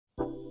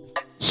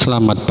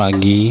Selamat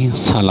pagi,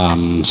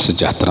 salam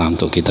sejahtera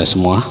untuk kita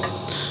semua.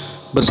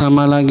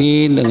 Bersama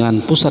lagi dengan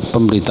Pusat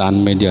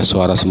Pemberitaan Media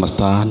Suara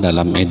Semesta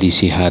dalam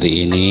edisi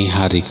hari ini,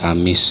 hari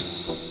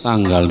Kamis,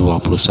 tanggal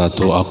 21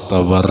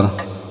 Oktober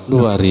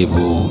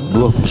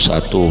 2021.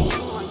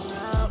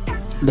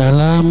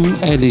 Dalam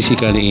edisi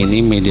kali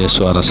ini, Media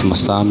Suara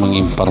Semesta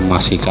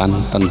menginformasikan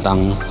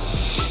tentang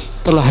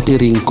telah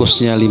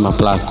diringkusnya 5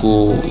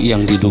 pelaku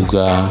yang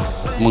diduga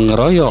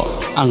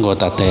mengeroyok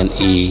anggota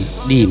TNI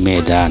di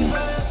Medan.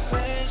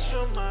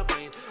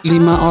 5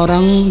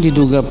 orang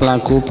diduga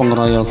pelaku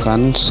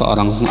pengeroyokan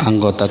seorang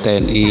anggota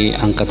TNI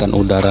Angkatan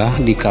Udara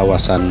di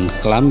kawasan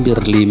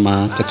Kelambir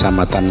 5,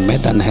 Kecamatan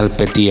Medan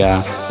Helvetia,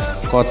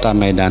 Kota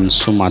Medan,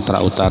 Sumatera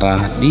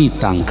Utara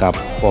ditangkap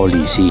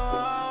polisi.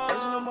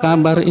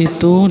 Kabar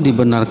itu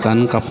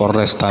dibenarkan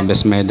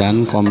Kapolrestabes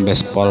Medan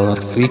Kombes Pol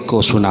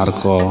Ringkus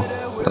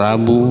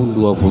Rabu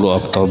 20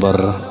 Oktober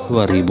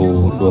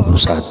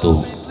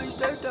 2021.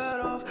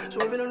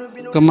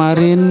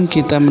 Kemarin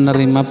kita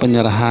menerima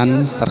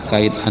penyerahan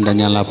terkait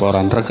adanya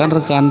laporan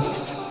rekan-rekan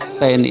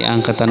TNI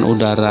Angkatan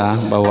Udara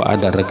bahwa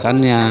ada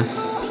rekannya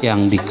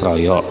yang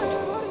dikeroyok.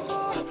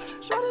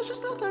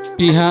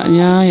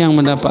 Pihaknya yang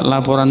mendapat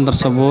laporan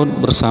tersebut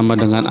bersama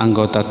dengan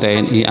anggota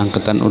TNI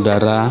Angkatan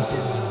Udara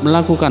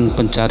melakukan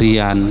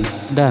pencarian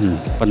dan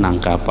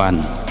penangkapan.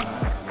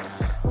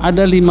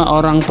 Ada 5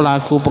 orang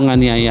pelaku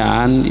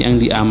penganiayaan yang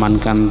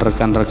diamankan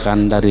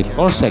rekan-rekan dari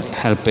Polsek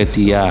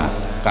Helvetia,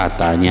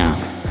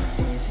 katanya.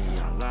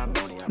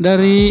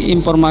 Dari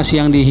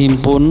informasi yang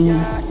dihimpun,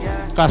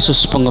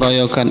 kasus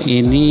pengeroyokan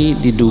ini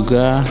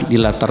diduga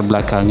dilatar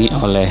belakangi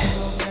oleh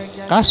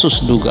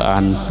kasus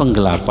dugaan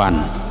penggelapan.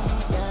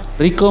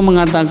 Riko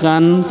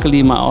mengatakan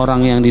kelima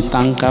orang yang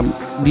ditangkap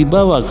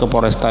dibawa ke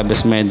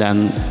Polrestabes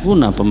Medan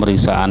guna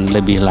pemeriksaan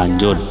lebih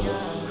lanjut.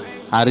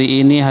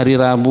 Hari ini hari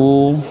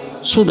Rabu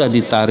sudah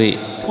ditarik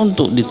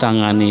untuk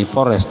ditangani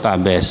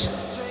Polrestabes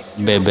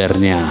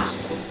bebernya.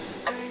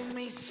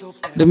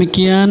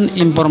 Demikian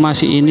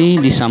informasi ini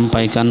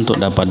disampaikan untuk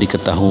dapat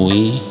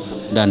diketahui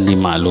dan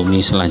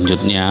dimaklumi.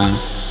 Selanjutnya,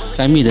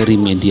 kami dari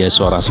Media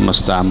Suara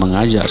Semesta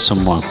mengajak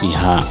semua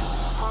pihak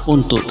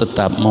untuk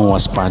tetap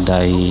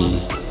mewaspadai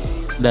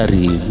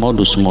dari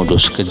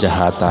modus-modus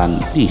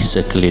kejahatan di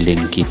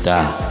sekeliling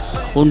kita.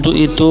 Untuk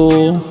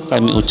itu,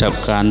 kami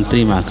ucapkan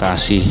terima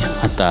kasih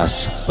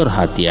atas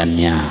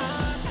perhatiannya.